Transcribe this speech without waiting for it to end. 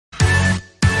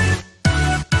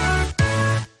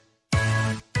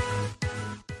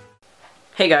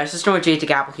Hey guys, it's J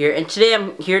Apple here, and today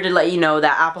I'm here to let you know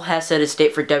that Apple has set its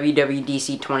date for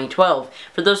WWDC 2012.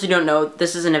 For those who don't know,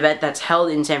 this is an event that's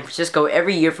held in San Francisco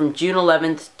every year from June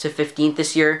 11th to 15th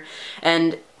this year,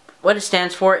 and what it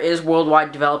stands for is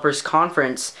Worldwide Developers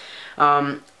Conference.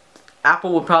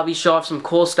 Apple will probably show off some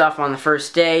cool stuff on the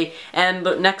first day, and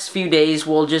the next few days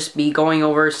we'll just be going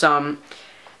over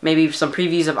maybe some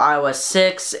previews of iOS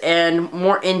 6 and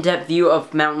more in-depth view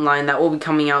of Mountain Lion that will be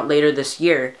coming out later this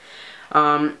year.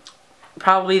 They'll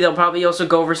probably also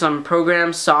go over some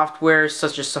programs, software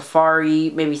such as Safari,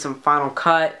 maybe some Final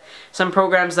Cut, some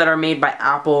programs that are made by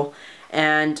Apple,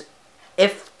 and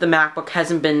if the MacBook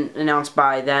hasn't been announced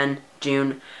by then,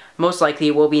 June, most likely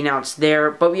it will be announced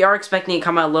there, but we are expecting it to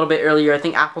come out a little bit earlier. I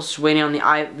think Apple's just waiting on the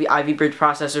Ivy Bridge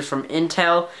processors from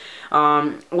Intel.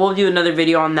 We'll do another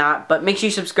video on that, but make sure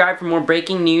you subscribe for more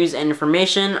breaking news and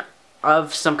information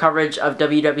of some coverage of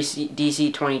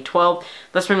WWDC 2012.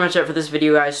 That's pretty much it for this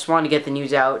video, guys. Just wanted to get the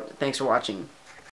news out. Thanks for watching.